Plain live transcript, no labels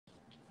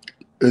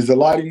Is the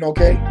lighting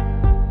okay?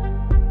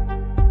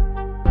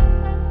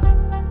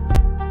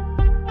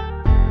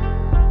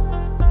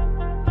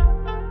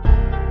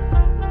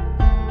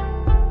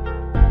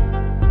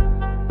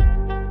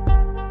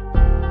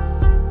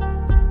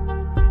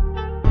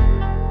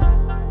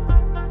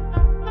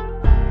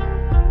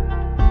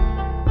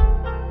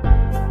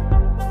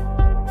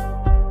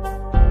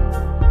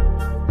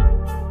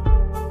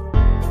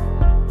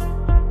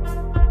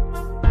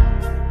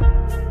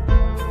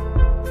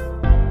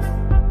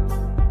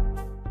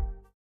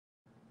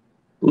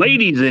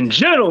 Ladies and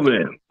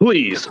gentlemen,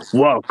 please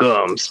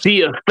welcome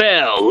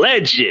CFL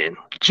legend,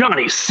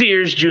 Johnny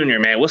Sears Jr.,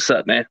 man. What's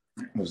up, man?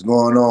 What's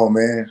going on,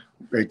 man?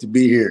 Great to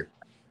be here.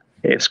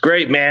 It's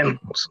great, man.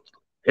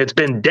 It's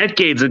been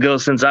decades ago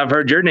since I've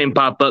heard your name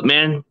pop up,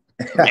 man.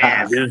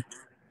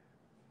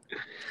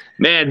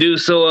 Man, dude.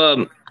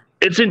 So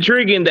it's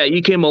intriguing that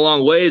you came a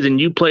long ways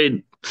and you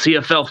played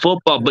CFL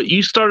football, but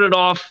you started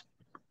off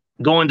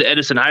going to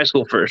Edison High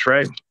School first,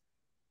 right?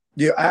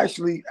 Yeah,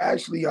 actually,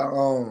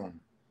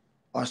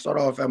 I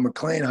started off at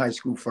McLean High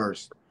School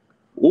first.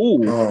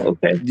 Ooh,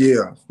 okay.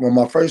 Yeah, well,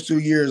 my first 2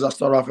 years, I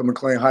started off at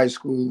McLean High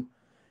School,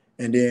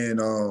 and then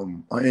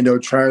I ended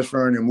up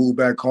transferring and moved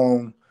back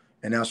home,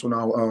 and that's when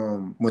I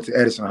went to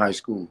Edison High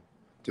School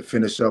to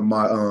finish up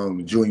my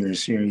junior and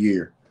senior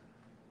year.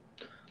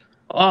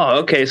 Oh,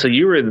 okay. So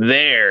you were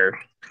there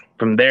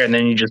from there, and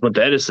then you just went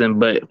to Edison.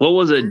 But what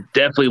was it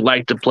definitely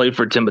like to play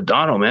for Tim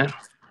O'Donnell, man?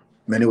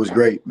 Man, it was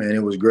great, man.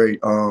 It was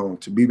great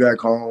to be back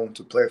home,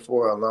 to play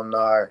for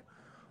alumni.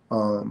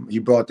 He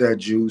brought that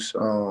juice,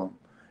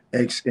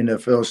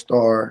 ex-NFL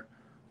star,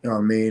 you know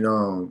what I mean,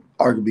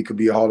 arguably could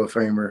be a Hall of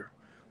Famer.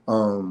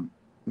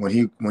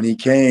 When he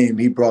came,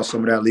 he brought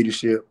some of that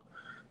leadership.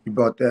 He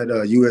brought that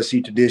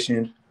USC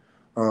tradition,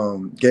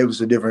 gave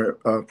us a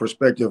different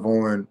perspective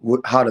on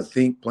how to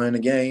think playing the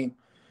game.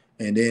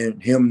 And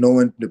then him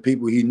knowing the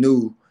people he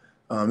knew,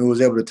 he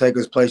was able to take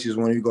us places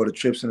when we go to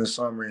trips in the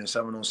summer and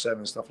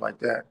 7-on-7, stuff like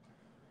that,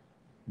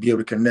 be able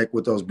to connect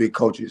with those big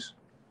coaches.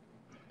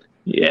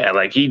 Yeah,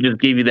 like he just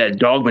gave you that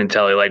dog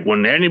mentality. Like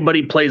when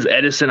anybody plays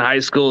Edison High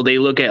School, they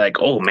look at like,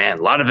 oh man,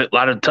 a lot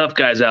of tough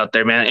guys out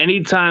there, man.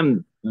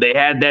 Anytime they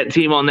had that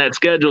team on that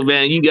schedule,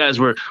 man, you guys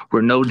were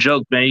no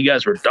joke, man. You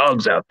guys were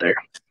dogs out there.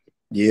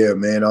 Yeah,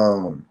 man.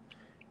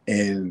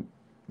 And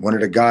one of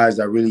the guys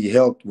that really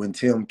helped when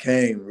Tim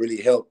came,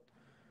 really helped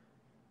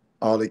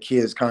all the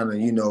kids kind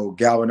of,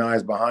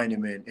 galvanize behind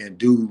him and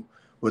do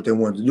what they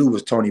wanted to do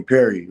was Tony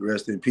Perry,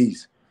 rest in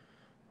peace.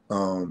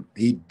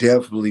 He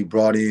definitely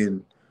brought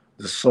in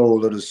the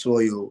soul of the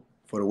soil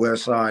for the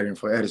West Side and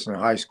for Edison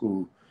High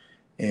School.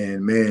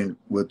 And, man,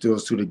 with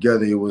those two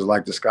together, it was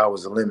like the sky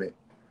was the limit.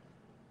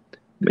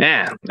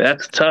 Man,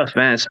 that's tough,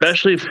 man,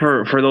 especially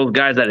for those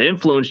guys that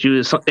influenced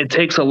you. It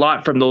takes a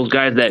lot from those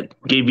guys that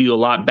gave you a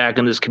lot back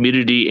in this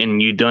community,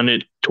 and you done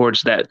it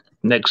towards that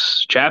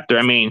next chapter.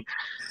 I mean,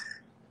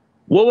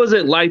 what was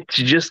it like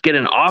to just get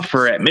an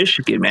offer at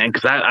Michigan, man?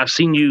 Because I've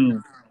seen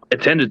you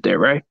attended there,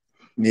 right?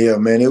 Yeah,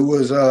 man, it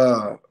was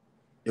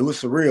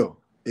surreal.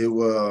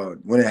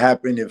 When it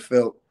happened, it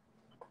felt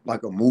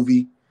like a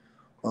movie.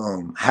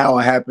 How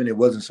it happened, it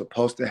wasn't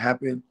supposed to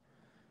happen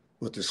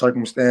with the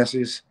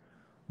circumstances.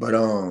 But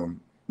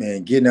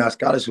man, getting that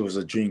scholarship was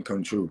a dream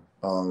come true.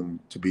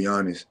 To be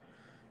honest,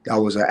 that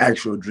was an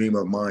actual dream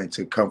of mine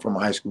to come from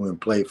high school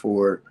and play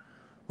for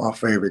my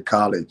favorite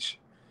college,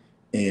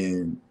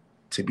 and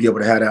to be able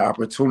to have that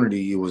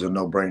opportunity, it was a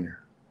no-brainer.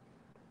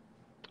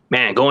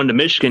 Man, going to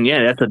Michigan,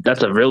 yeah,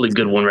 that's a really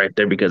good one right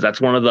there, because that's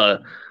one of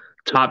the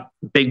top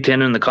Big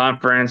Ten in the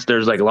conference.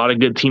 There's like a lot of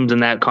good teams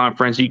in that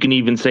conference. You can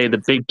even say the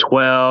Big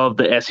 12,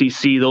 the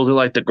SEC. Those are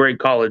like the great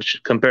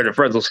college compared to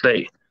Fresno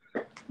State.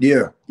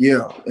 Yeah,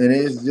 and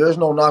there's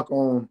no knock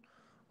on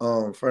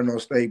Fresno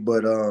State,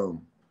 but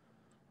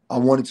I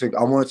wanted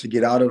to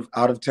get out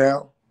of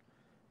town,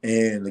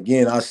 and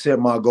again, I set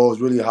my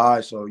goals really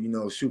high. So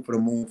shoot for the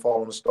moon,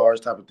 fall on the stars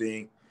type of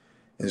thing,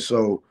 and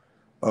so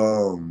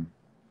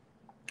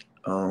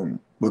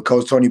with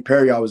Coach Tony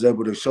Perry, I was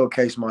able to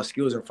showcase my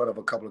skills in front of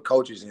a couple of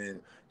coaches, and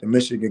the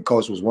Michigan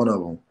coach was one of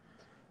them.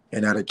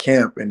 And at a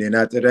camp, and then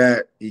after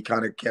that, he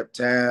kind of kept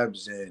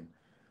tabs, and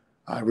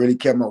I really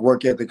kept my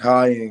work ethic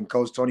high. And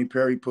Coach Tony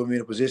Perry put me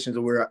in a position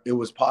to where it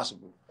was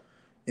possible.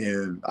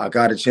 And I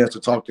got a chance to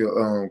talk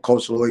to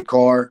Coach Lloyd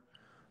Carr.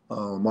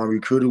 My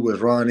recruiter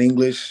was Ron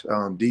English,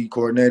 D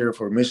coordinator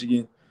for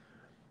Michigan.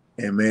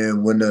 And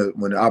man, when the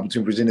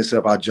opportunity presented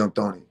itself, I jumped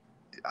on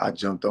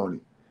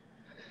it.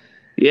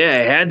 Yeah,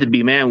 it had to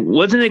be, man.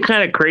 Wasn't it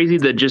kind of crazy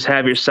to just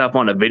have yourself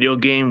on a video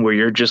game where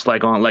you're just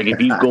like on, like if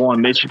you go on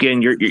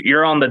Michigan,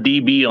 you're on the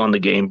DB on the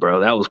game,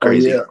 bro. That was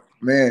crazy. Oh, yeah,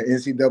 man.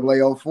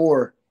 NCAA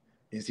 04,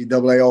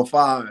 NCAA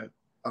 05.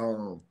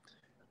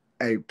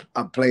 Hey,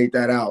 I played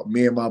that out.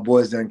 Me and my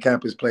boys on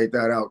campus played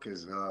that out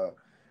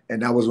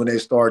and that was when they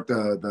start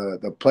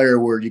the player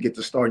where you get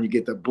to start and you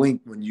get the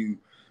blink when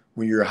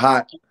you're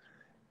hot,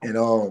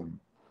 and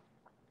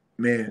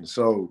man,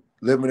 so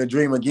living a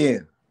dream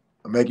again.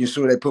 I'm making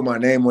sure they put my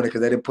name on it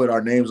because they didn't put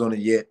our names on it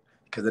yet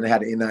because they didn't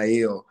have the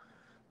NIL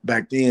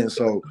back then.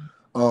 So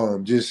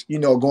Just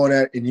going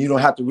at, and you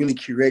don't have to really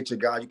curate your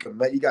guy.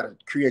 You got to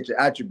create your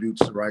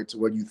attributes right to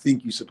where you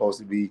think you're supposed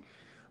to be.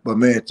 But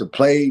man, to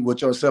play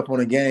with yourself on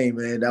a game,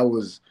 man, that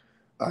was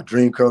a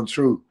dream come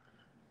true.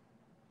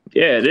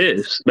 Yeah, it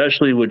is,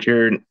 especially with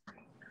your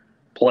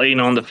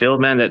playing on the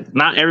field, man. That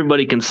not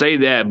everybody can say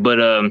that, but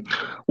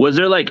was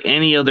there like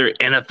any other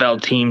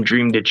NFL team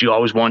dream that you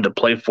always wanted to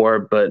play for,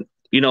 but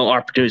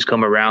opportunities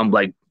come around,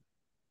 like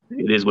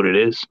it is what it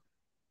is?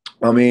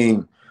 I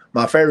mean,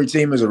 my favorite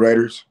team is the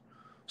Raiders,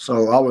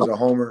 so I was a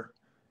homer.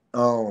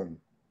 Um,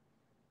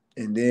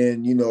 and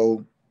then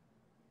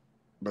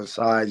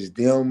besides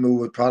them, it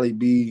would probably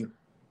be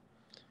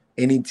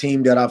any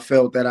team that I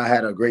felt that I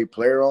had a great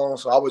player on.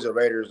 So I was a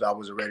Raiders. I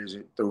was a Raiders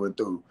through and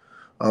through.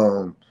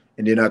 And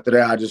then after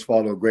that, I just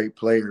follow great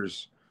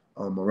players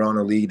around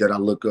the league that I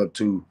look up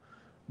to.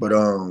 But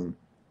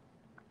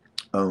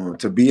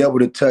to be able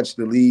to touch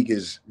the league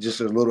is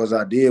just as little as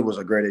I did was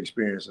a great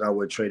experience. I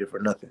would trade it for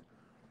nothing.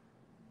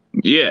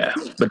 Yeah,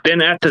 but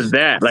then after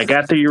that, like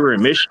after you were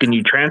in Michigan,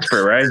 you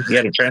transfer, right? You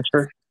had to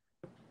transfer.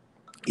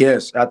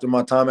 Yes, after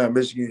my time at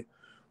Michigan,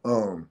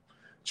 um,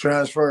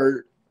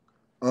 transferred,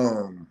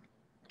 um,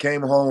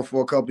 came home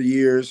for a couple of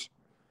years.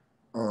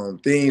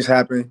 Things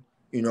happened.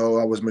 I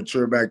was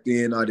mature back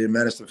then. I didn't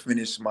manage to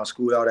finish my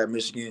school out at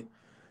Michigan,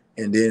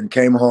 and then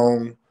came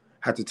home,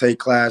 had to take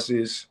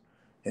classes,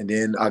 and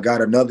then I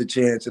got another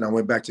chance, and I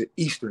went back to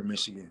Eastern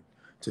Michigan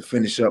to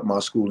finish up my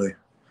schooling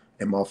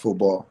and my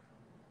football.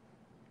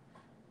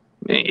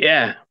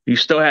 Yeah, you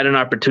still had an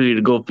opportunity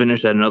to go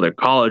finish at another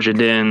college. And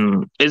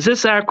then, is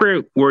this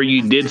accurate where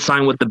you did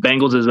sign with the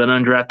Bengals as an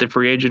undrafted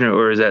free agent,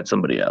 or is that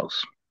somebody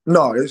else?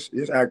 No, it's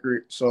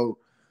accurate. So,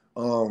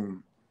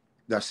 um,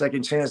 that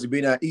second chance to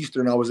be at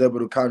Eastern, I was able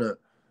to kind of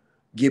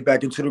get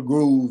back into the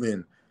groove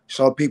and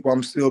show people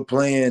I'm still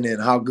playing and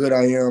how good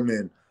I am.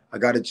 And I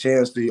got a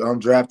chance to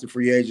undrafted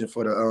free agent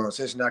for the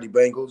Cincinnati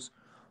Bengals.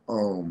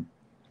 Um,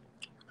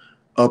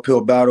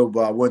 Uphill battle,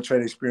 but I wasn't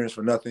trade experience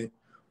for nothing.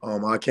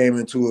 I came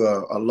into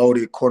a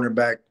loaded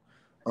cornerback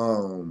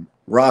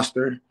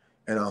roster,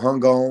 and I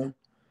hung on,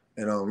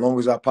 and as long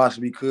as I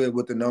possibly could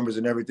with the numbers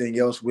and everything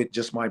else with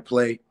just my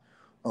play.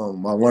 I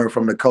learned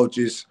from the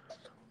coaches.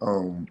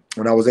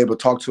 When I was able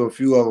to talk to a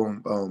few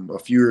of them a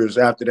few years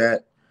after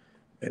that,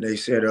 and they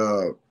said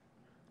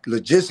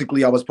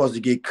logistically I was supposed to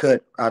get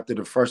cut after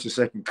the first or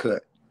second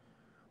cut,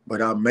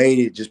 but I made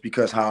it just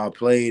because how I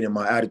played and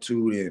my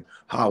attitude and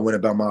how I went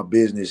about my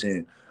business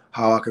and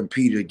how I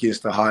competed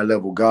against the high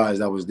level guys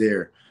that was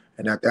there.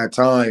 And at that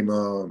time,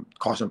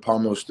 Carson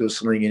Palmer was still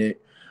slinging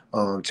it.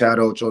 Chad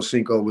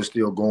Ochocinco was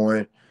still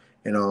going.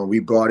 And we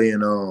brought in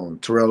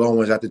Terrell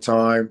Owens at the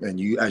time. And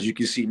as you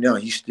can see now,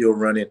 he's still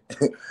running.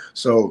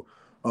 So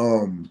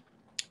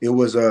it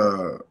was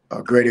a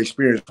great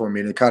experience for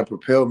me. And it kind of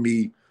propelled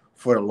me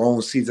for the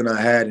long season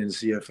I had in the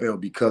CFL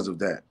because of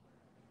that.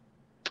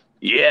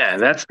 Yeah,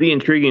 that's the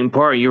intriguing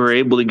part. You were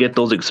able to get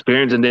those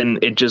experience, and then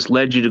it just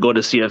led you to go to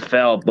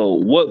CFL. But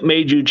what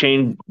made you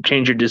change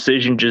your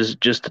decision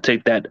just to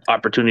take that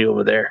opportunity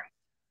over there?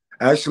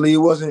 Actually, it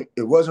wasn't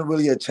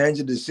really a change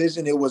of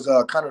decision. It was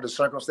kind of the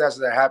circumstances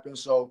that happened.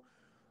 So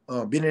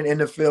being in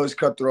the NFL is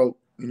cutthroat.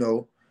 They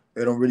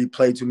don't really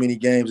play too many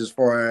games as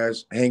far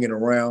as hanging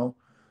around.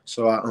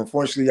 So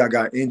unfortunately, I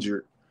got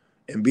injured,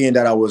 and being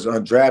that I was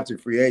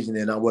undrafted free agent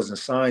and I wasn't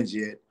signed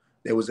yet,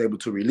 they was able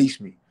to release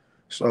me.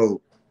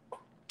 So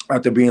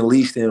after being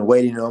leased and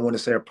waiting, I want to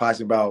say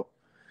approximately about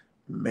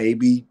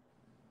maybe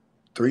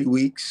 3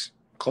 weeks,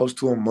 close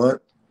to a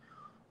month.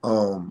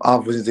 I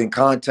was in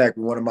contact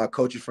with one of my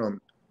coaches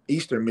from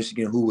Eastern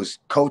Michigan who was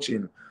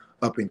coaching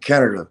up in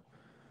Canada.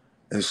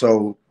 And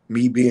so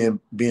me being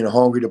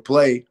hungry to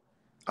play,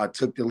 I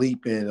took the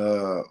leap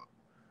and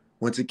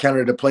went to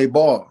Canada to play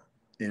ball.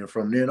 And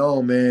from then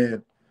on,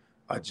 man,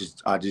 I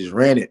just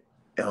ran it.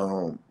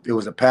 It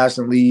was a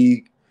passing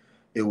league.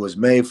 It was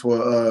made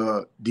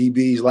for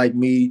DBs like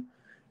me,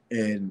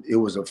 and it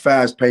was a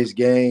fast-paced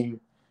game,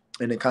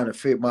 and it kind of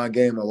fit my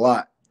game a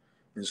lot.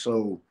 And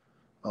so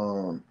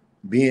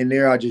being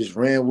there, I just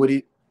ran with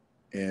it.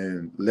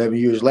 And 11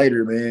 years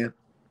later, man,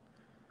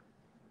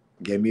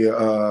 gave me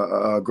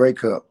a Grey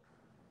Cup.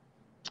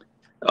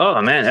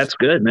 Oh man, that's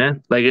good,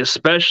 man. Like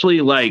especially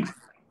like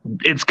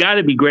it's got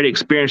to be great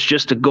experience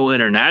just to go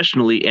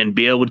internationally and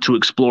be able to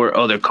explore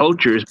other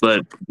cultures.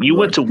 But you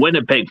went Right. to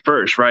Winnipeg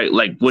first, right?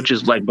 Like which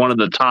is like one of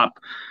the top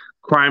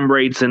crime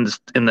rates in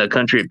the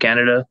country of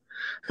Canada.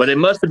 But it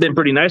must have been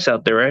pretty nice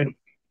out there, right?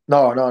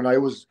 No, no, no.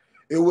 It was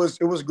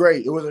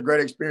great. It was a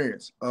great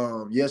experience.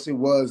 Yes, it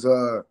was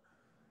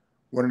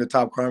one of the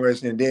top crime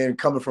rates. And then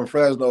coming from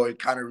Fresno, it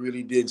kind of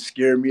really didn't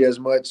scare me as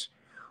much.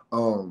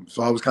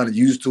 So I was kind of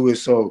used to it.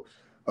 So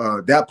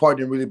that part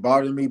didn't really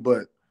bother me.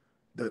 But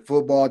the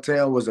football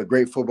town was a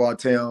great football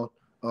town.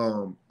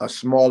 A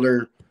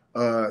smaller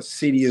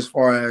city as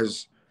far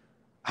as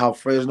how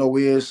Fresno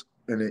is,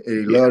 and they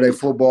Yeah. love their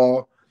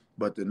football.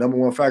 But the number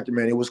one factor,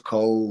 man, it was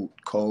cold,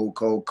 cold,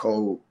 cold,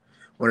 cold.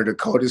 One of the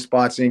coldest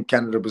spots in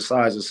Canada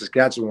besides the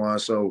Saskatchewan.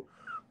 So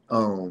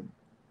um,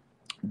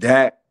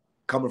 that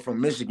coming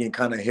from Michigan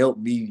kind of helped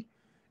me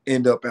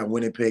end up at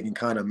Winnipeg and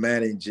kind of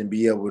manage and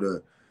be able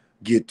to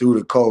get through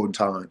the cold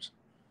times.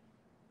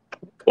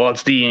 Well,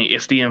 it's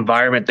the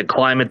environment, the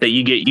climate that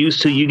you get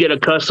used to. You get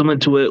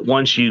accustomed to it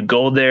once you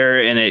go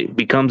there, and it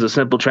becomes a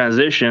simple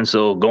transition.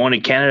 So going to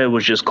Canada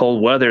was just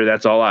cold weather.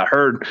 That's all I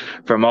heard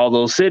from all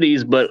those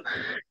cities. But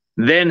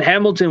then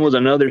Hamilton was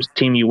another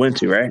team you went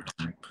to, right?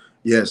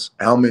 Yes,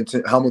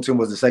 Hamilton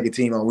was the second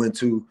team I went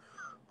to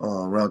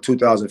around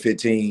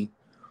 2015.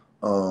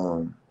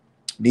 Um,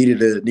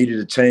 needed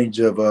a change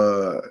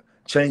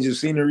of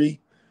scenery,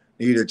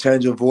 needed a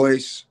change of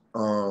voice.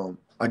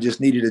 I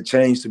just needed a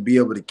change to be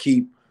able to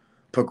keep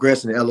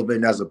progressing and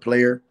elevating as a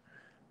player.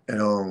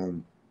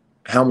 And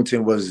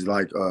Hamilton was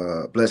like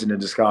a blessing in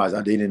disguise.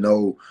 I didn't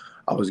know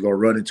I was gonna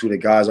run into the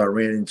guys I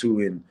ran into,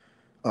 and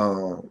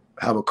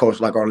have a coach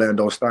like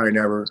Orlando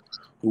Steinever,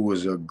 who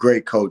was a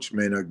great coach,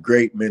 man, a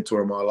great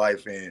mentor in my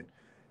life, and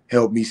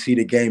helped me see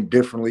the game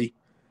differently,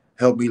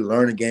 helped me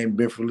learn the game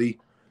differently,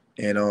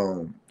 and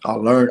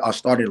I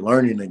started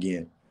learning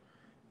again.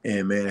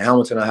 And man,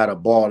 Hamilton, I had a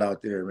ball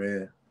out there,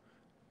 man.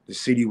 The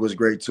city was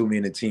great to me,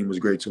 and the team was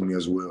great to me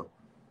as well.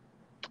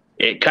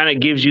 It kind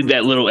of gives you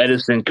that little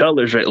Edison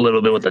colors, right? A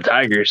little bit with the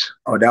Tigers.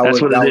 Oh,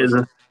 That's what it that is.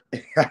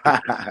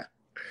 was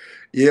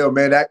yeah,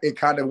 man. That it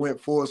kind of went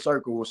full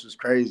circle, which was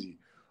crazy.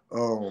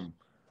 Um,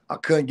 I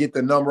couldn't get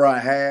the number I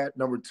had,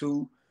 number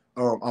two.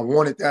 I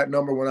wanted that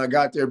number when I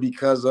got there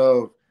because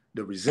of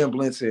the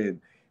resemblance,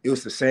 and it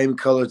was the same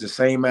colors, the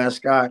same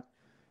mascot,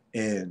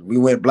 and we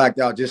went blacked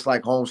out just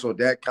like home. So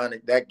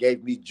that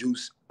gave me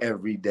juice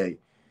every day.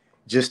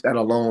 Just that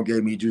alone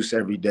gave me juice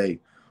every day.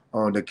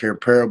 On the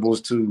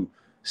comparables to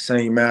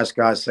same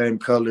mascot, same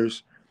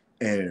colors,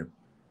 and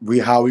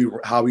how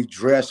we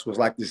dressed was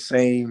like the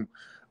same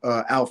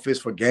outfits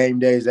for game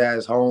days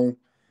as home.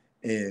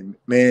 And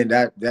man,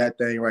 that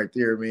thing right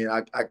there,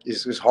 man,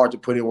 it's hard to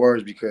put in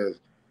words because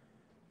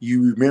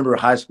you remember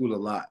high school a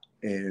lot,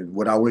 and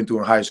what I went through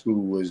in high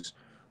school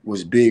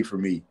was big for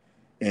me.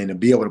 And to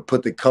be able to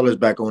put the colors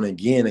back on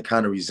again and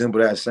kind of resemble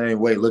that same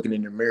way, looking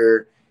in the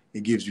mirror,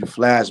 it gives you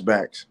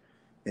flashbacks.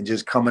 And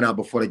just coming out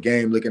before the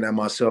game, looking at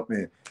myself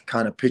and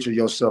kind of picture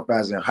yourself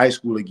as in high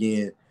school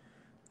again,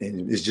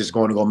 and it's just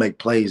going to go make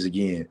plays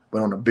again,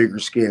 but on a bigger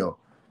scale.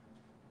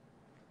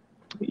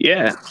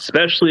 Yeah,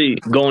 especially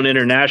going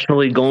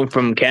internationally, going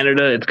from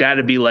Canada, it's got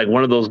to be like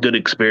one of those good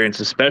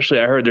experiences. Especially,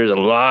 I heard there's a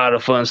lot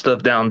of fun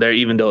stuff down there,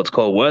 even though it's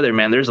cold weather.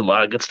 Man, there's a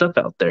lot of good stuff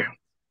out there.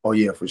 Oh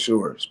yeah, for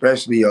sure.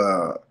 Especially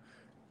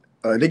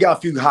they got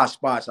a few hot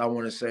spots, I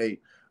want to say,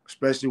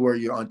 especially where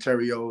you're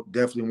Ontario,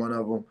 definitely one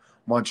of them.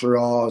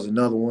 Montreal is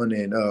another one,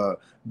 and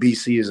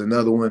BC is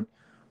another one.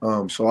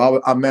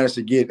 So I managed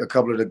to get a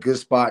couple of the good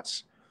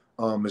spots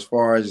as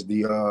far as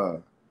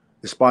the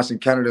spots in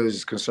Canada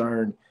is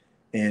concerned.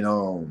 And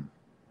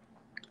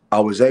I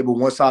was able,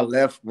 once I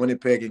left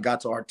Winnipeg and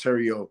got to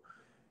Ontario,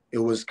 it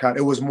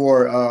was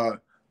more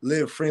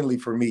live friendly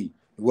for me.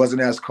 It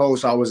wasn't as cold,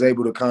 so I was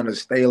able to kind of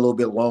stay a little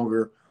bit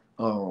longer.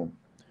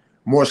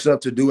 More stuff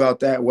to do out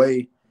that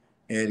way,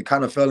 and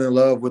kind of fell in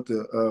love with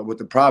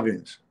the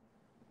province.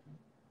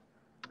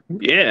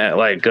 Yeah,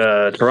 like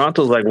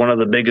Toronto's like one of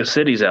the biggest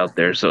cities out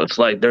there, so it's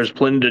like there's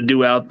plenty to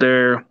do out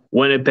there.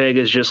 Winnipeg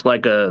is just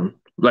like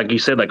you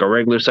said, like a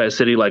regular sized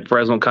city, like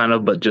Fresno, kind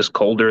of, but just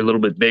colder, a little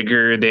bit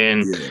bigger.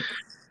 Than Yeah.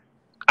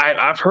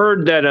 I've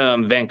heard that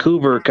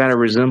Vancouver kind of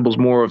resembles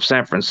more of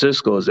San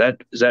Francisco. Is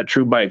that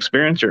true by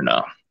experience or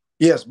no?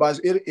 Yes, but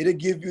it'll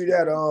give you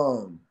that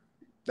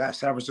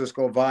San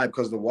Francisco vibe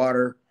because the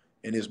water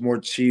and it's more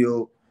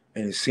chill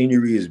and the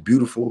scenery is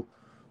beautiful.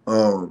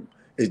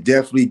 It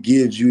definitely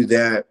gives you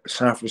that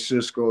San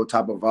Francisco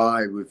type of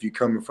vibe if you're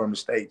coming from the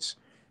States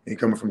and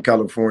coming from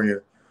California.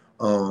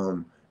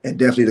 And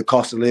definitely the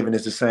cost of living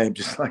is the same,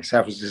 just like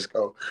San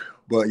Francisco.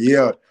 But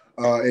yeah,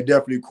 it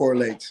definitely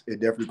correlates. It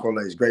definitely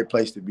correlates. Great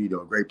place to be,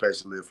 though. Great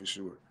place to live for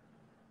sure.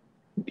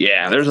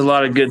 Yeah, there's a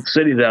lot of good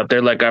cities out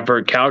there. Like I've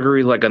heard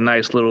Calgary's like a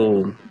nice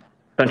little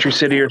country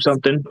city or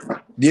something.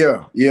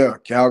 Yeah, yeah.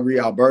 Calgary,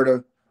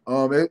 Alberta.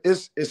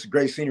 It's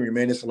great scenery,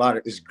 man.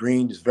 It's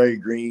green. It's very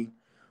green.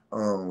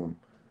 Um,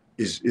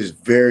 it's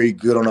very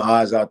good on the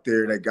eyes out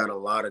there. They got a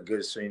lot of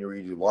good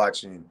scenery to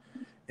watch and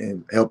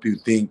help you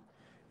think.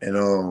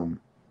 And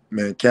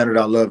man,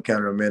 Canada, I love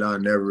Canada, man. I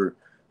never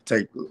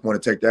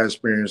want to take that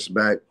experience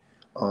back.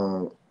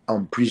 I'm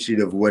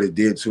appreciative of what it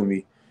did to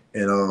me,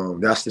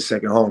 and that's the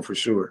second home for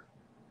sure.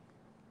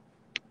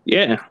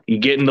 Yeah, you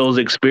getting those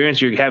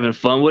experience, you're having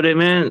fun with it,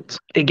 man.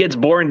 It gets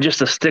boring just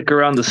to stick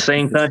around the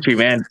same country,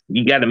 man.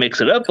 You got to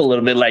mix it up a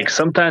little bit. Like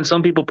sometimes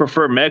some people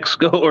prefer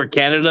Mexico or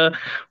Canada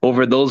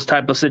over those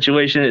type of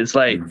situations. It's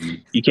like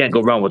Mhm. you can't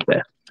go wrong with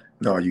that.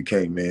 No, you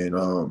can't,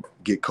 man.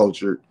 Get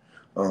cultured.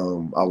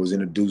 I was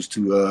introduced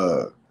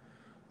to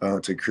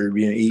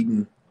Caribbean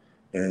eating,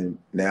 and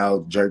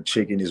now jerk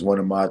chicken is one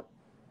of my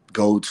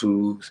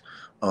go-tos.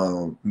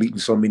 Meeting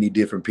so many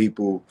different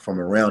people from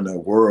around the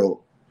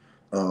world,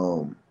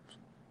 um,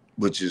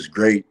 which is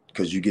great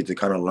because you get to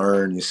kind of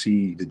learn and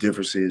see the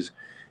differences.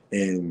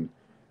 And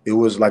it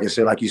was like I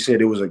said, like you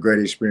said, it was a great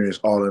experience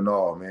all in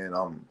all, man.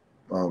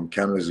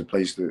 Canada is a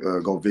place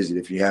to go visit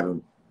if you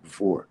haven't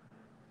before.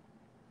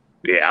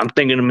 Yeah, I'm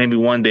thinking of maybe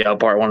one day I'll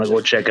probably want to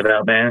go check it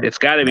out, man. It's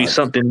got to be Nah,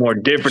 something more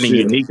you different and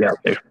should. unique out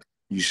there.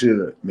 You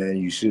should, man.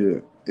 You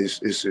should.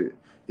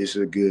 It's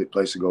a good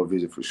place to go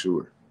visit for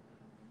sure.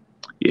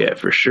 Yeah,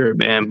 for sure,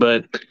 man.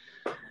 But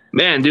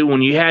man, dude,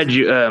 when you had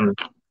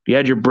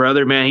your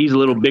brother, man, he's a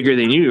little bigger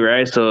than you,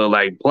 right? So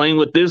like playing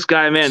with this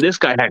guy, man, this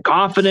guy had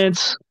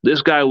confidence.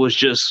 This guy was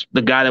just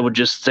the guy that would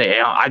just say,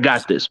 hey, I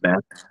got this, man.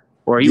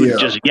 Or he would Yeah,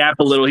 just yap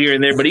a little here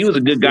and there, but he was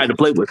a good guy to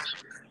play with.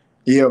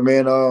 yeah,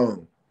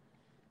 man.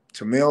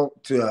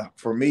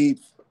 For me,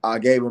 I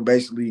gave him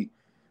basically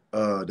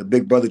the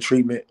big brother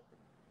treatment.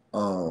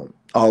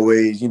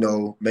 Always,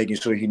 making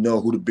sure he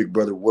know who the big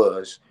brother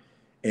was,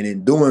 and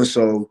in doing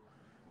so,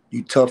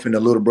 you toughen the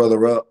little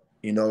brother up.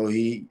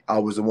 I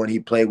was the one he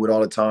played with all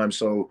the time,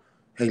 so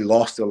he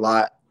lost a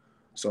lot.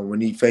 So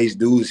when he faced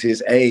dudes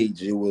his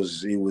age, it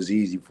was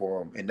easy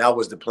for him, and that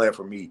was the plan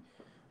for me.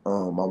 I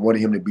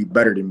wanted him to be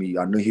better than me.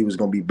 I knew he was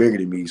going to be bigger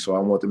than me, so I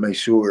wanted to make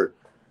sure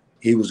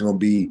he was going to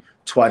be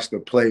twice the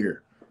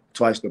player,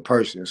 twice the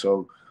person.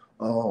 So,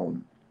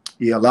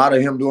 yeah, a lot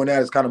of him doing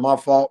that is kind of my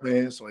fault,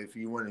 man. So if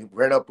he went and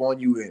ran up on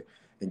you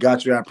and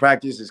got you out of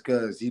practice, it's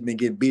because he's been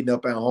getting beaten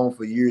up at home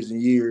for years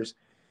and years,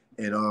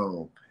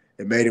 and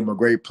it made him a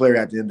great player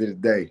at the end of the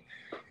day.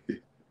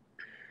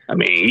 I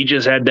mean, he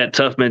just had that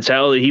tough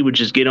mentality. He would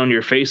just get on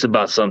your face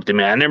about something,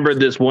 man. I remember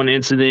this one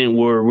incident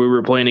where we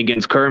were playing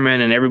against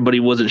Kerman and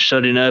everybody wasn't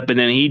shutting up. And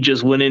then he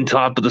just went in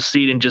top of the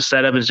seat and just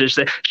sat up and just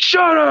said,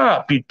 shut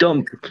up, you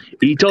dumb.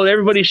 He told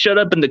everybody shut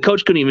up and the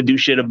coach couldn't even do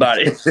shit about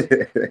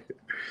it.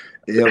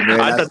 Yeah, man,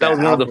 I that's thought that that was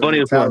one of the alpha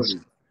funniest ones.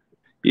 mentality.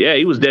 Yeah,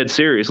 he was dead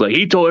serious. Like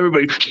he told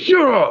everybody,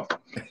 shut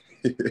up.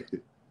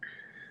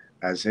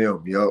 That's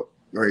him. Yup.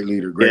 Great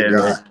leader, great Yeah,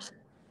 guy. man.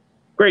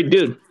 Great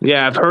dude.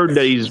 Yeah, I've heard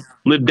that he's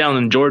lived down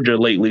in Georgia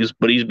lately,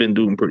 but he's been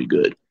doing pretty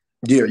good.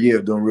 Yeah, yeah,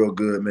 doing real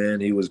good,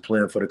 man. He was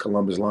playing for the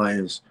Columbus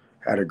Lions.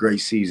 Had a great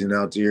season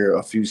out there,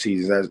 a few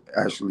seasons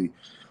actually.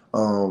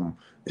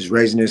 Is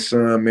raising his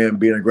son, man,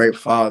 being a great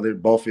father.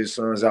 Both his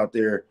sons out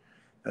there,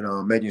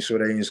 and making sure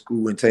they in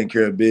school and taking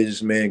care of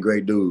business, man.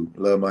 Great dude.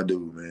 Love my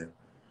dude, man.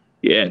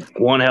 Yeah,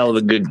 one hell of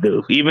a good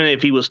dude. Even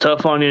if he was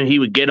tough on you, he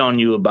would get on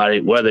you about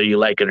it, whether you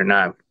like it or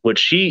not.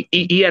 Which he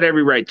had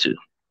every right to.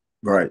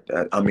 Right.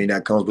 I mean,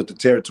 that comes with the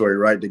territory,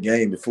 right? The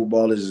game. The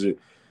football is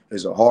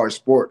a hard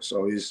sport,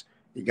 so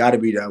it got to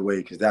be that way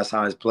because that's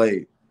how it's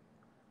played.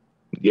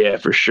 Yeah,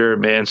 for sure,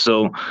 man.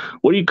 So,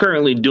 what are you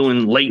currently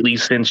doing lately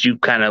since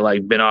you've kind of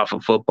like been off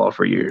of football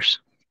for years?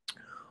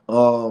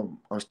 I'm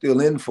still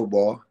in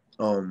football.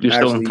 You're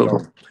still in Actually,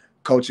 football.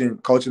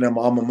 coaching at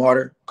my alma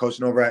mater,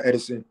 coaching over at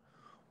Edison.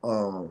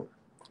 Um,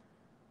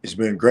 it's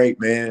been great,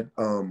 man.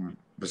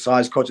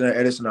 Besides coaching at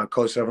Edison, I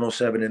coach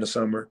 707 in the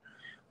summer.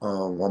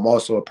 I'm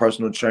also a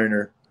personal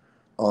trainer.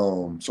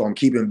 So I'm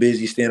keeping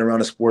busy, staying around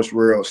the sports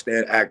world,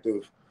 staying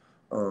active.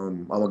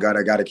 I'm a guy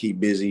that got to keep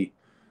busy.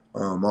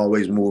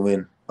 Always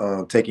moving,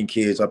 taking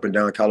kids up and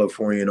down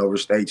California and over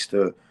states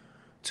to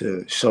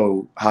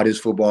show how this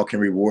football can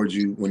reward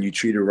you when you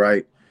treat it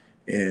right,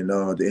 and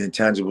the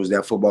intangibles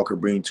that football can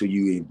bring to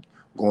you, and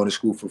going to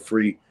school for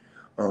free.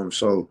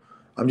 So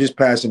I'm just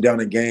passing down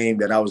the game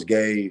that I was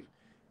gave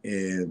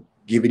and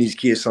giving these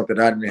kids something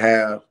I didn't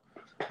have.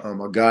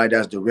 A guy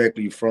that's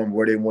directly from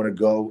where they want to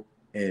go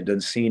and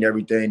done seen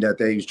everything that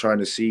they was trying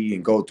to see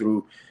and go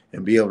through,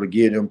 and be able to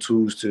give them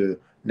tools to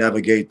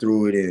navigate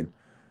through it and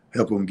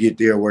help them get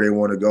there where they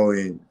want to go,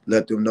 and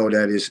let them know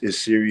that it's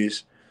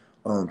serious.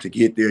 To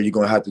get there, you're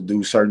going to have to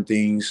do certain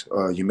things.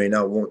 You may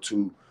not want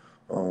to.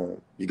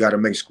 You got to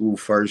make school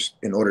first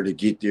in order to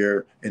get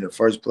there in the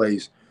first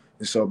place.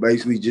 And so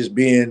basically just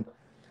being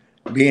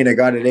a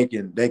guy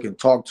that they can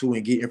talk to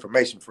and get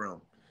information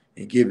from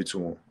and give it to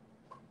them.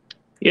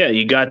 Yeah,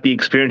 you got the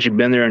experience. You've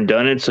been there and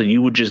done it, so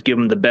you would just give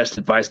them the best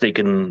advice they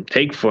can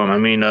take from. I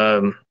mean,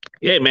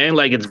 yeah, man,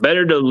 like it's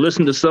better to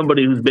listen to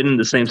somebody who's been in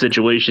the same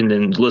situation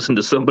than listen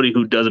to somebody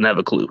who doesn't have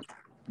a clue.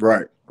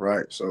 Right,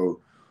 right. So,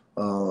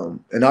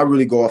 and I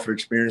really go off of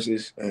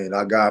experiences, and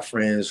I got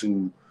friends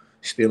who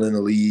still in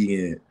the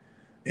league,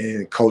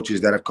 and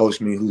coaches that have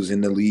coached me who's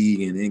in the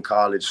league and in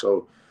college.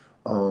 So,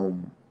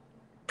 um,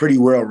 pretty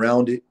well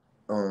rounded.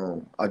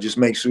 I just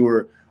make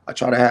sure I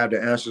try to have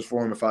the answers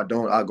for them. If I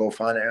don't, I go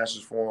find the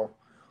answers for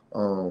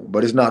them.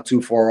 But it's not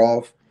too far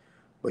off.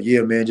 But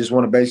yeah, man, just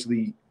want to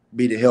basically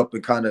be the help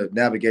and kind of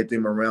navigate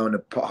them around the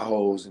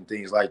potholes and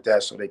things like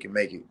that so they can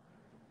make it.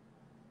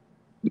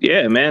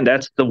 Yeah, man,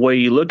 that's the way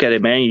you look at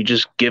it, man. You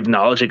just give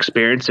knowledge,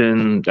 experience,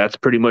 and that's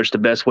pretty much the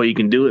best way you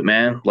can do it,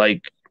 man.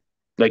 Like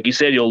you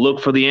said, you'll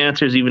look for the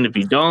answers even if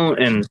you don't,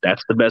 and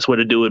that's the best way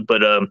to do it.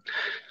 But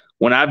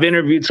when I've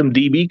interviewed some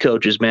DB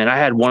coaches, man, I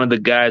had one of the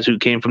guys who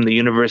came from the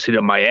University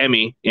of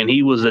Miami, and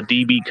he was a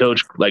DB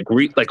coach like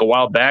a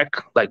while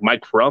back, like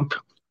Mike Frump.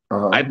 I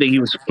Uh-huh. think he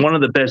was one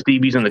of the best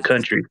DBs in the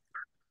country.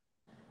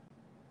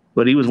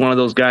 But he was one of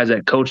those guys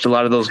that coached a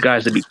lot of those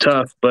guys to be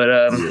tough. But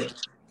Yeah.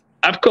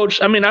 I've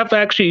coached. I mean, I've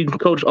actually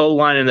coached O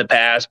line in the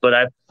past, but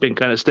I've been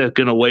kind of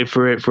stepping away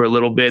for it for a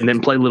little bit, and then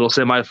played a little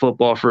semi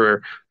football for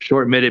a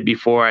short minute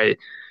before I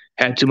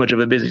had too much of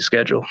a busy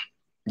schedule.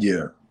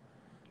 Yeah,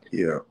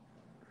 yeah,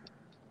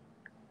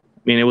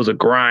 I mean, it was a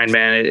grind,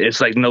 man.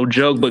 It's like no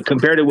joke. But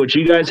compared to what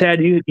you guys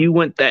had, you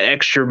went that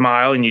extra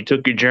mile and you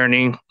took your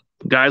journey.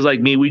 Guys like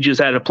me, we just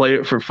had to play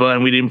it for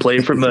fun. We didn't play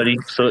it for money,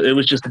 so it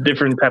was just a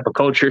different type of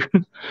culture.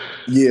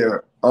 yeah.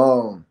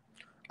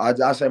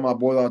 I say my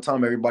boys all the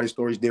time. Everybody's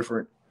story is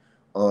different.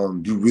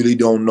 You really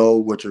don't know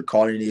what your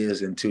calling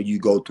is until you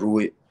go through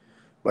it.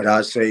 But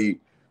I say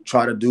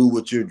try to do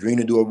what you're dreaming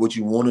to do or what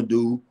you want to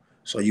do,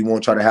 so you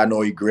won't try to have no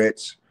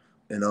regrets.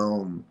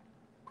 And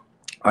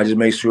I just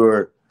make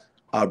sure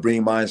I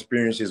bring my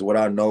experiences, what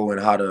I know, and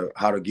how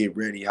to get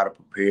ready, how to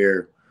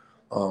prepare,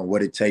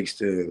 what it takes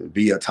to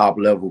be a top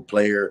level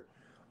player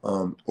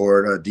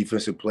or a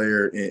defensive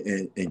player,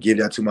 and give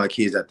that to my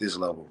kids at this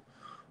level.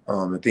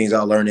 The things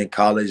I learned in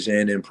college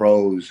and in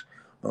pros,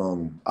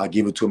 I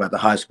give it to them at the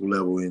high school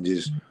level, and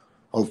just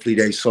hopefully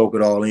they soak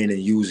it all in and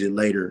use it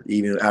later,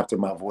 even after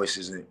my voice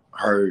isn't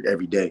heard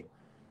every day.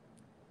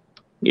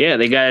 Yeah,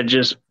 they gotta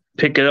just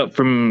pick it up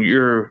from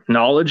your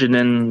knowledge, and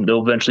then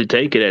they'll eventually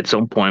take it at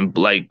some point.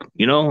 Like,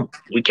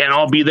 we can't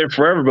all be there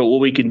forever, but what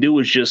we can do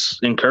is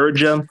just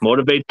encourage them,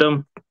 motivate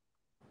them,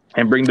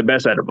 and bring the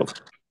best out of them.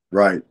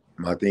 Right.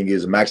 My thing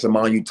is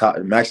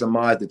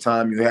maximize the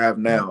time you have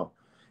now,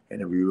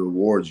 and it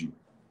rewards you.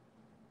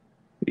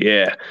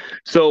 Yeah.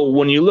 So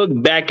when you look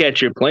back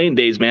at your playing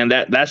days, man,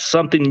 that's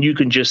something you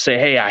can just say,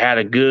 "Hey, I had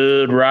a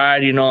good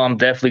ride. I'm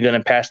definitely going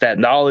to pass that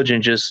knowledge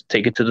and just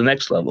take it to the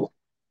next level."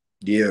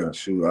 Yeah,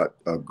 shoot,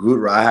 a good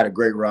ride. I had a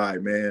great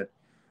ride, man.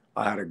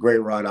 I had a great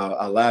ride.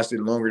 I lasted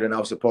longer than I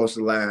was supposed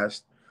to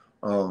last.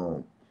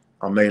 Um,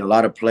 I made a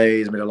lot of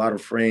plays, made a lot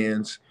of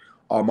friends.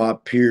 All my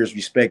peers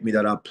respect me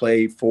that I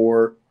played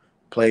for,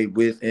 played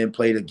with, and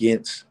played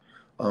against.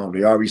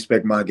 They all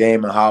respect my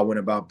game and how I went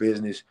about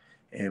business.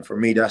 And for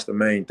me, that's the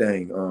main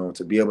thing.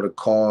 To be able to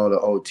call the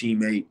old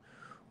teammate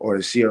or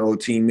to see an old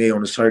teammate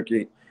on the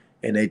circuit,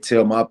 and they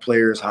tell my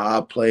players how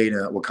I played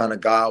and what kind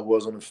of guy I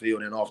was on the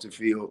field and off the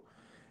field,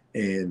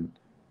 and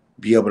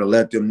be able to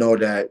let them know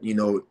that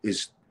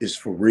it's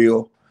for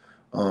real.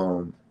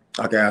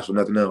 I can ask for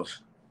nothing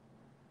else.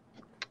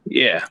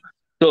 Yeah.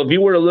 So if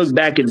you were to look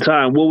back in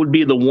time, what would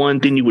be the one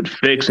thing you would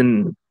fix?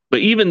 And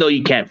but even though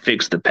you can't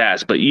fix the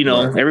past, but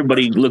Right.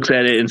 everybody looks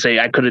at it and say,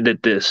 "I could have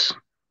did this."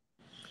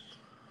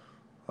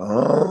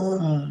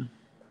 Um,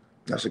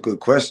 that's a good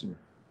question.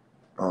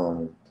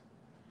 Um,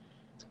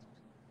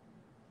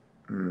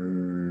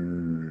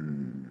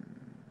 mm,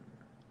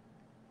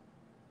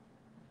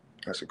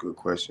 that's a good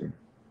question.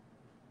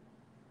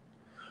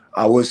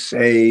 I would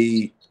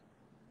say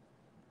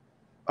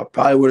I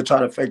probably would have tried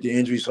to fake the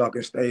injury so I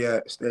could stay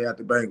at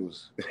the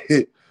Bengals.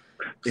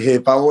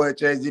 If I would have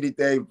changed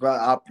anything,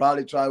 I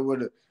probably try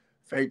would have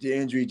faked the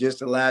injury just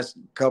the last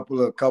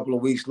couple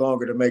of weeks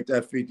longer to make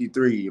that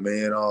 53,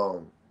 man.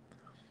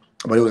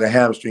 But it was a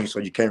hamstring, so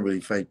you can't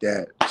really fake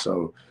that.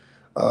 So,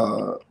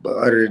 but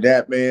other than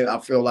that, man, I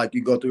feel like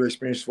you go through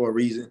experience for a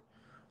reason.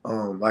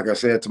 Like I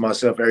said to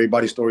myself,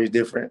 everybody's story is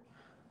different.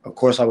 Of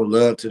course, I would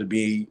love to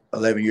be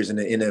 11 years in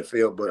the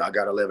NFL, but I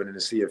got 11 in the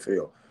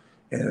CFL,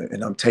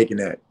 and I'm taking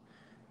that,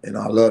 and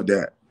I love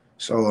that.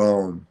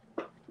 So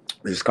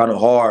it's kind of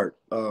hard.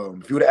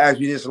 If you would have asked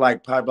me this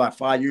like probably like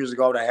 5 years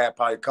ago, I had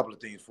probably a couple of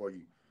things for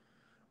you.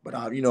 But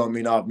I've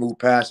moved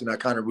past, and I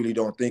kind of really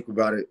don't think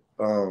about it.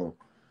 But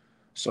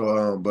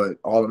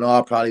all in all,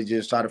 I probably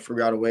just try to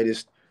figure out a way to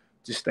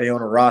just stay on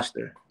the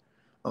roster.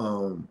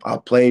 I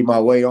played my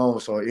way on,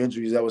 so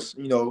injuries that was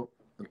a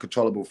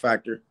uncontrollable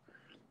factor.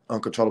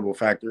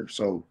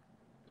 So,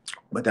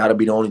 but that'll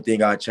be the only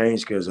thing I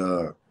change because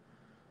going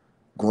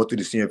through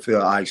the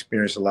CFL, I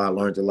experienced a lot,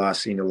 learned a lot,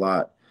 seen a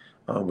lot,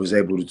 was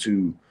able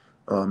to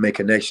make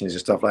connections and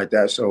stuff like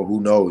that. So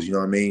who knows, you know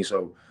what I mean?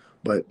 So,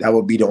 but that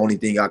would be the only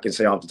thing I can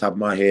say off the top of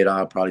my head.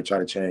 I'll probably try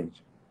to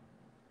change.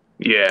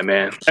 Yeah,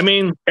 man. I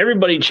mean,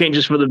 everybody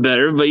changes for the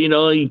better, but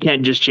you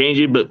can't just change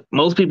it. But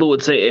most people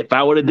would say, if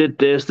I would have did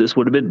this, this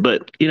would have been.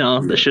 But the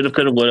Yeah. should have,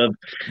 could have, would have.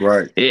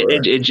 Right, It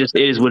right. just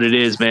is what it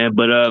is, man.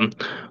 But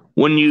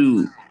when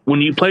you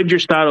played your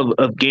style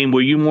of game,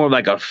 were you more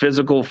like a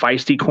physical,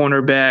 feisty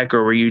cornerback,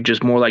 or were you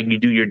just more like you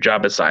do your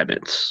job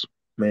assignments?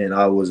 Man,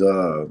 I was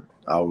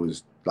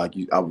like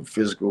you. I was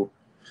physical.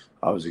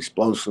 I was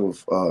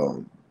explosive,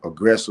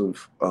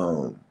 aggressive.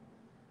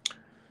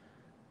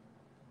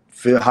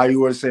 How you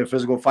would say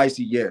physical,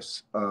 feisty?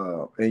 Yes.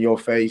 In your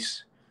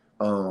face,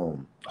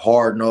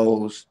 hard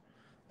nose,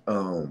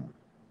 um,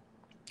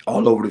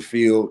 all over the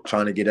field,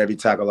 trying to get every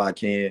tackle I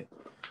can.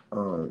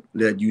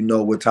 Let you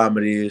know what time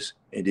it is,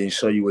 and then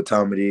show you what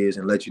time it is,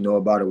 and let you know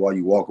about it while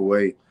you walk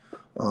away.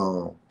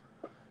 Um,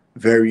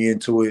 Very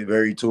into it,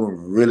 very to it.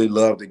 Really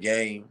loved the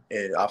game,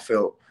 and I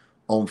felt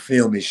on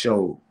film it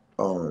showed.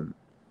 Um,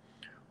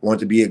 Want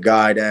to be a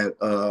guy that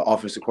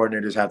offensive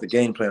coordinators have the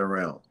game plan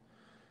around.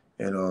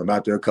 And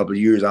after a couple of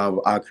years,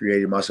 I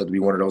created myself to be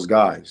one of those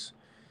guys.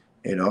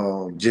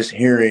 And just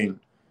hearing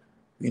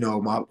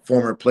my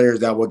former players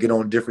that will get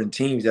on different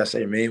teams that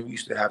say, man, we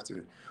used to have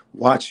to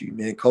watch you,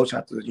 man. Coach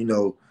have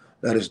to,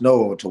 let us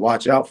know to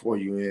watch out for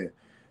you. And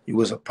it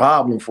was a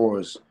problem for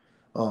us.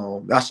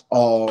 That's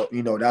all,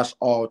 that's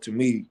all to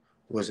me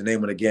was the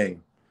name of the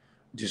game.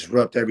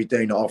 Disrupt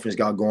everything the offense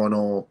got going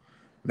on.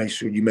 Make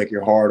sure you make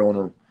it hard on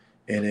them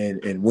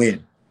and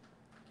win.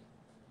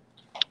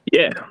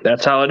 Yeah,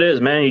 that's how it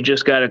is, man. You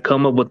just got to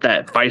come up with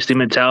that feisty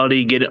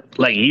mentality. Get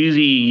like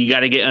usually you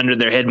got to get under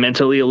their head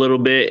mentally a little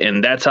bit,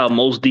 and that's how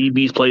most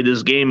DBs play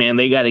this game. Man,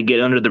 they got to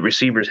get under the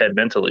receiver's head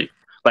mentally.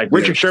 Like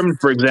Richard Yes. Sherman,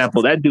 for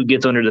example, that dude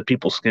gets under the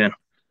people's skin.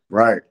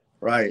 Right,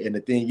 right. And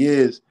the thing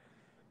is,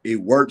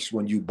 it works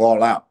when you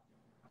ball out.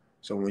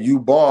 So when you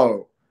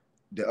ball,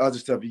 the other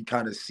stuff you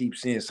kind of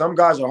seeps in. Some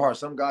guys are hard.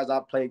 Some guys I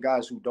play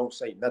guys who don't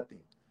say nothing,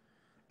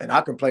 and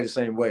I can play the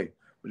same way.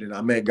 But then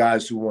I met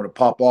guys who want to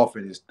pop off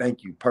and it's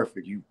thank you,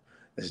 perfect.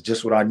 That's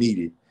just what I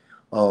needed.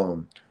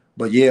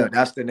 But yeah,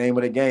 that's the name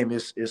of the game.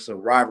 It's a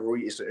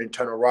rivalry. It's an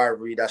internal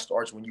rivalry that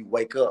starts when you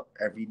wake up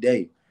every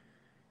day.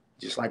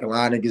 Just like a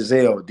lion and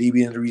gazelle,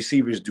 DB and the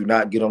receivers do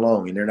not get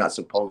along, and they're not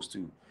supposed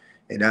to.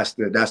 And that's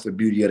the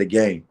beauty of the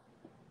game.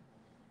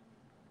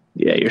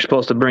 Yeah, you're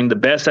supposed to bring the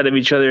best out of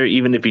each other,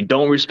 even if you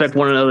don't respect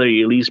one another.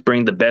 You at least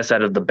bring the best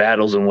out of the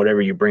battles and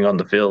whatever you bring on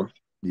the field.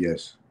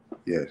 Yes,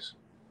 yes.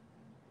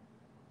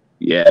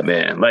 Yeah,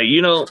 man. Like,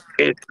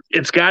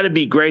 it's got to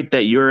be great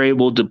that you're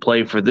able to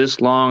play for this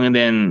long. And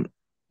then,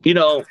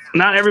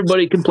 not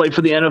everybody can play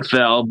for the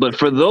NFL, but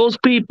for those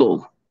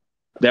people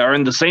that are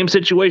in the same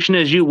situation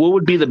as you, what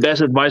would be the best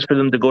advice for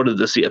them to go to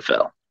the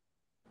CFL?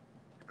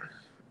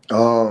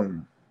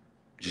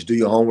 Just do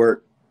your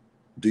homework.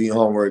 Do your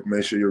homework.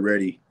 Make sure you're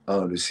ready.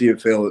 The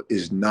CFL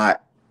is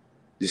not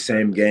the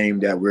same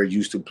game that we're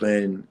used to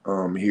playing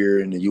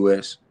here in the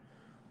U.S.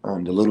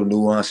 The little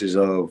nuances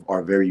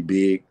are very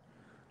big,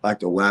 like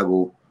the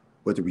waggle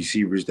with the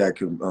receivers that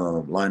could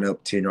line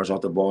up 10 yards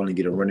off the ball and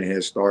get a running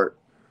head start.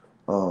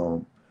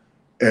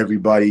 Every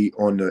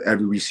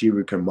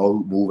receiver can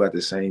move at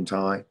the same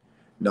time.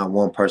 Not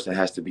one person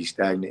has to be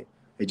stagnant.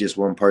 It's just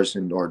one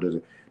person, or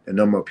the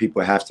number of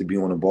people has to be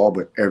on the ball,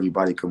 but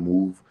everybody can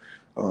move.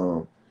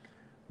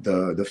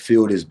 The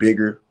field is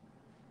bigger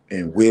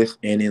in width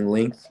and in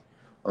length.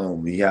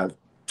 We have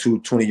two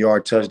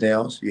 20-yard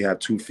touchdowns. You have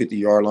two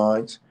 50-yard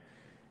lines.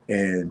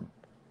 And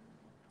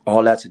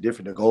all that's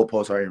different. The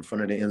goalposts are in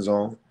front of the end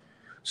zone.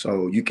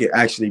 So you can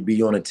actually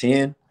be on a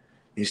 10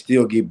 and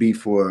still get beat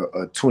for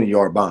a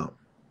 20-yard bomb.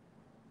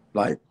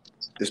 Like,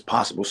 it's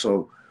possible.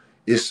 So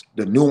it's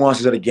the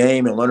nuances of the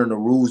game and learning the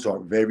rules are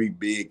very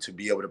big to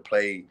be able to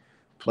play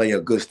a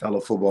good style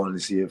of football in the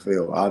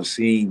CFL. I've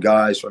seen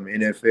guys from the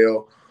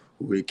NFL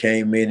who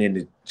came in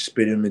and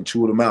spit them and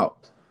chewed them out.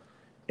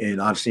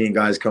 And I've seen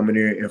guys come in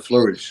here and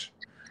flourish.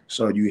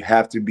 So you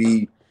have to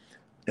be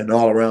an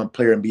all-around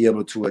player and be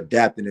able to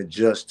adapt and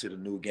adjust to the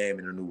new game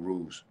and the new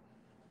rules.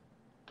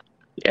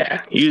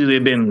 Yeah, usually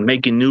they've been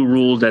making new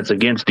rules that's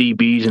against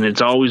DBs, and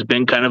it's always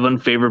been kind of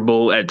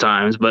unfavorable at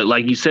times. But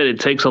like you said,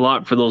 it takes a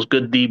lot for those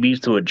good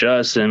DBs to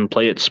adjust and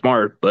play it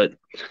smart. But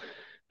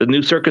the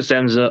new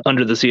circumstances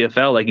under the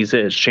CFL, like you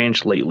said, has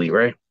changed lately,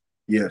 right?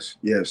 Yes,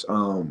 yes.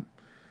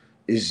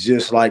 It's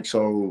just like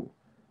how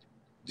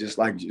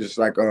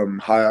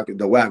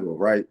the waggle,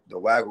 right? The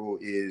waggle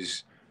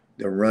is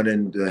the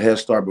running the head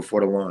start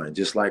before the line,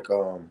 just like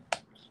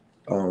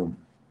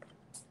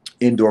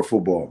indoor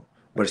football.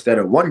 But instead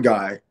of one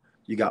guy,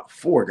 you got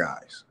four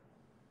guys.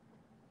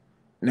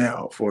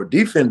 Now, for a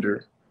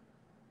defender,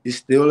 it's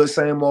still the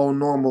same old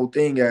normal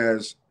thing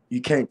as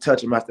you can't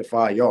touch him after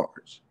 5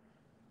 yards.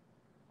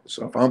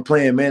 So if I'm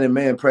playing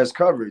man-to-man press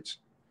coverage,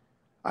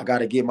 I got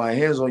to get my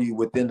hands on you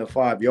within the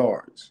 5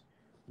 yards.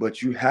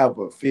 But you have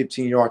a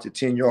 15-yard to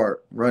 10-yard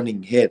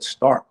running head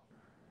start.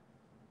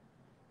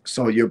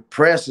 So your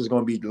press is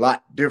going to be a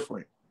lot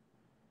different.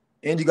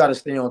 And you got to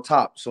stay on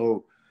top.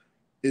 So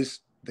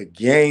the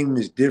game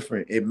is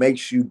different. It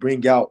makes you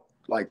bring out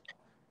like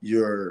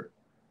your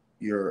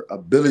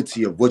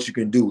ability of what you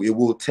can do. It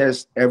will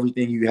test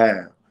everything you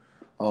have.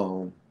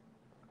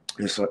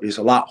 It's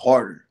a lot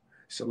harder.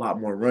 It's a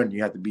lot more running.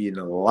 You have to be in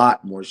a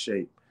lot more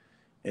shape.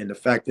 And the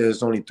fact that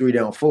it's only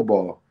 3-down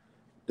football,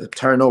 the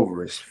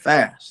turnover is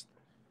fast,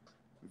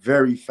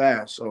 very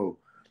fast. So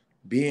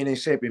being in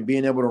shape and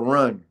being able to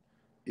run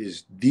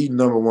is the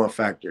number one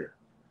factor.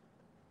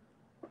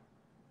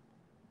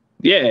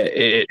 Yeah,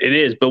 it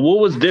is. But what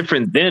was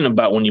different then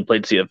about when you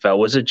played CFL?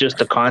 Was it just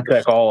the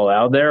contact all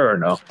out there or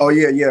no? Oh,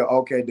 yeah, yeah.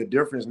 Okay, the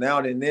difference now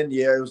and then,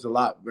 yeah, it was a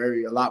lot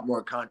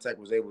more contact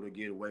was able to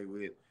get away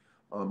with.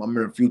 I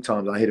remember a few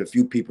times I hit a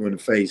few people in the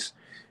face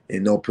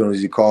and no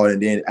penalties called.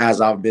 And then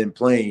as I've been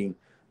playing,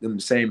 them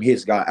same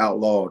hits got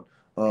outlawed,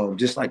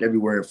 just like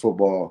everywhere in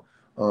football.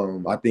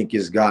 I think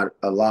it's got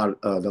a lot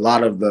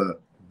of the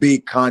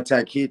big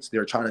contact hits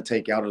they're trying to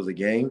take out of the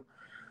game.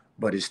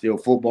 But it's still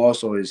football,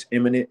 so it's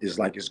imminent. It's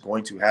like it's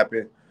going to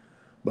happen.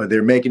 But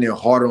they're making it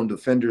harder on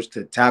defenders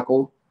to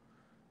tackle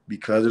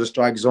because of the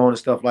strike zone and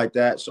stuff like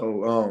that.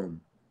 So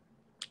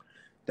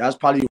that's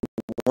probably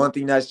one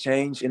thing that's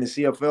changed in the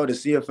CFL. The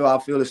CFL,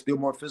 I feel, is still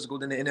more physical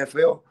than the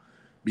NFL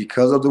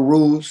because of the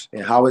rules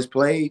and how it's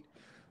played.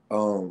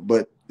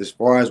 But as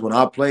far as when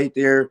I played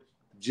there,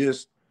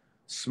 just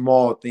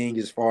small thing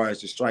as far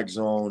as the strike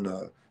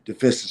zone,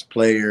 defensive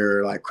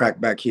player, like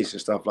crackback kicks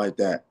and stuff like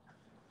that.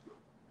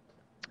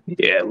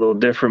 Yeah, a little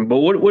different. But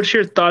what's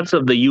your thoughts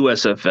of the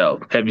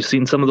USFL? Have you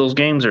seen some of those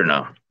games or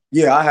no?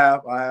 Yeah, I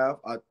have.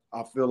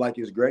 I feel like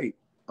it's great.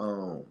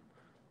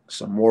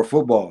 Some more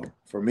football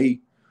for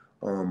me.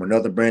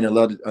 Another brand,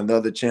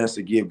 another chance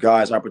to give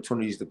guys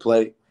opportunities to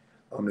play,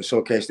 to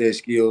showcase their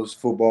skills.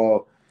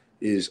 Football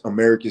is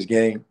America's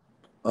game,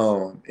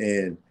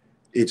 and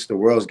it's the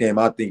world's game.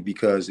 I think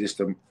because it's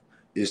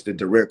the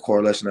direct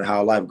correlation of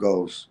how life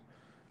goes.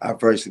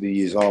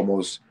 Adversity is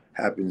almost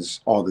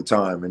happens all the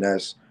time, and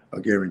that's a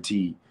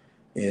guarantee.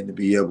 And to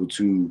be able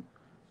to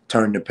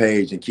turn the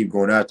page and keep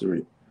going after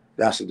it,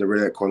 that's a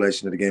direct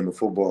correlation of the game of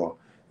football.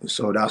 And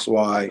so that's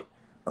why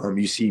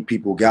you see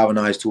people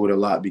galvanize to it a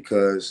lot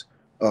because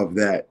of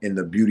that and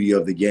the beauty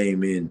of the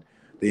game and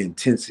the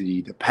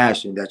intensity, the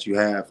passion that you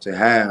have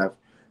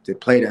to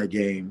play that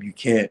game. You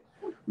can't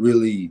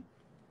really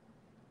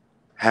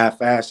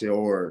half-ass it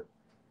or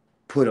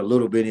put a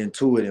little bit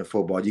into it in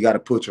football. You got to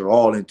put your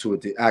all into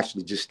it to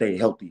actually just stay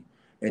healthy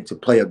and to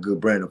play a good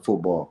brand of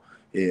football.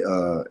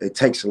 It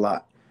takes a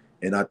lot,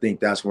 and I think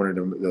that's one of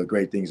the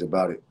great things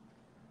about it.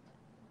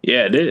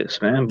 Yeah, it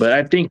is, man. But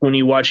I think when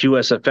you watch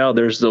USFL,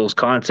 there's those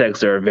contexts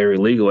that are very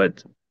legal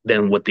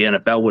than what the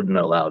NFL wouldn't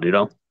allow, you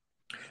know?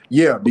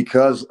 Yeah,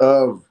 because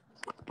of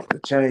the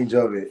change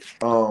of it.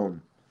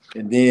 And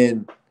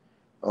then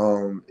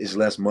it's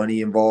less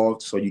money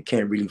involved, so you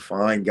can't really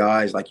find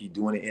guys like you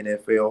do in the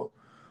NFL.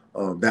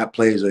 That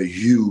plays a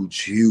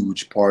huge,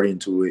 huge part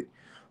into it.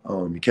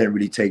 You can't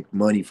really take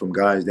money from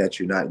guys that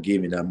you're not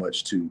giving that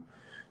much to.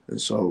 And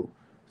so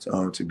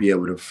to be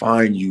able to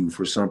find you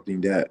for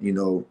something that,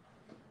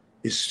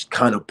 is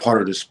kind of part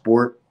of the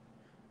sport,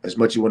 as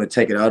much you want to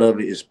take it out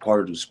of it, it's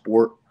part of the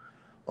sport.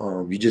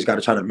 You just got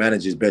to try to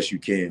manage as best you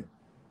can.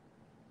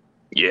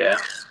 Yeah.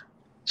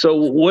 So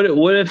what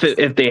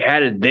if they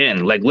had it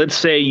then? Like, let's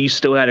say you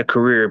still had a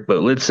career,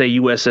 but let's say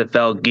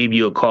USFL gave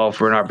you a call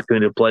for an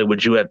opportunity to play.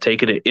 Would you have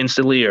taken it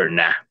instantly or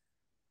nah?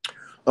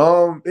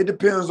 It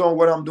depends on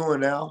what I'm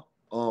doing now.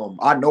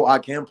 I know I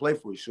can play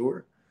for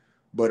sure,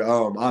 but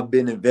I've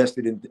been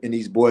invested in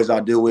these boys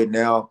I deal with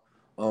now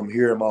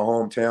here in my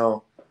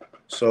hometown.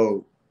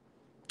 So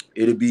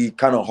it'd be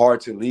kind of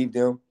hard to leave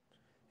them.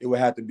 It would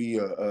have to be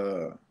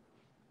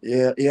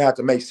it had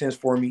to make sense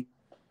for me.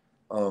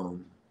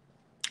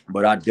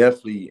 But I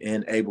definitely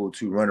am able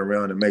to run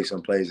around and make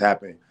some plays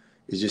happen.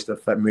 It's just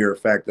a mere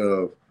fact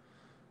of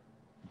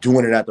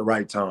doing it at the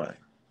right time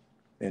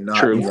and not,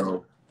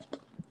 True.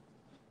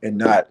 And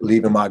not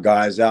leaving my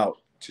guys out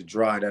to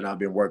dry that I've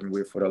been working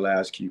with for the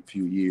last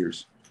few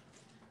years.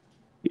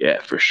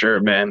 Yeah, for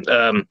sure, man.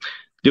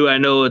 Dude, I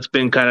know it's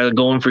been kind of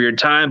going for your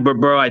time, but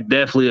bro, I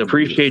definitely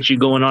appreciate you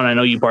going on. I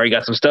know you probably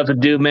got some stuff to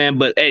do, man,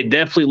 but hey,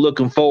 definitely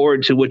looking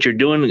forward to what you're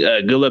doing.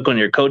 Good luck on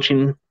your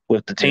coaching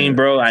with the team,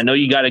 bro. I know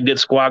you got a good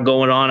squad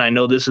going on. I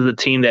know this is a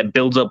team that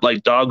builds up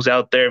like dogs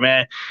out there,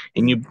 man.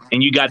 And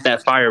you got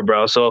that fire,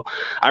 bro. So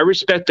I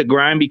respect the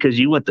grind because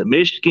you went to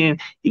Michigan,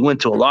 you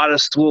went to a lot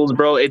of schools,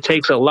 bro. It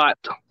takes a lot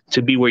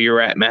to be where you're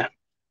at, man.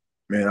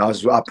 Man, I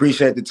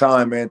appreciate the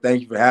time, man.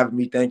 Thank you for having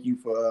me. Thank you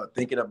for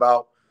thinking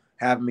about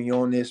having me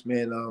on this,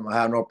 man. I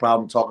have no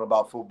problem talking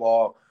about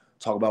football,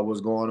 talk about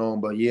what's going on.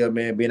 But yeah,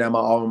 man, being at my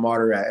alma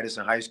mater at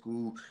Edison High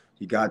School,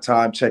 you got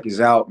time, check us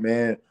out,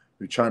 man.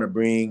 We're trying to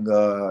bring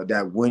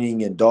that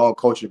winning and dog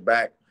culture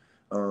back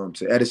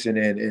to Edison,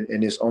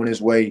 and it's on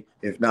its way,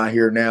 if not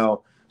here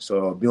now.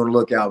 So be on the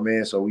lookout,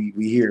 man. So we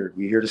here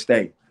to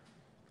stay.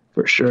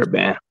 For sure,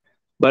 man.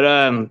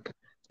 But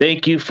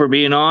thank you for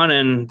being on,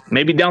 and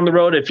maybe down the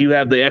road, if you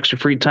have the extra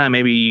free time,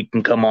 maybe you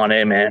can come on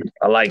in, man.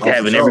 I like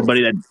having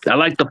everybody I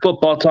like the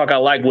football talk. I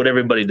like what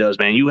everybody does,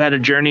 man. You had a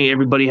journey,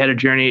 everybody had a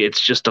journey.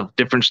 It's just a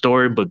different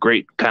story, but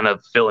great kind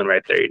of feeling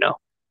right there,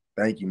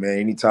 Thank you, man.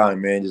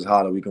 Anytime, man. Just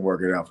holler. We can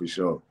work it out for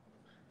sure.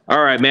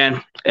 All right,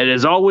 man. And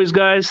as always,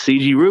 guys,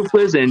 CG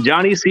Ruthless and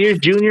Johnny Sears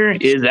Jr.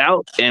 is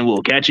out, and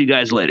we'll catch you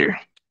guys later.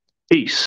 Peace.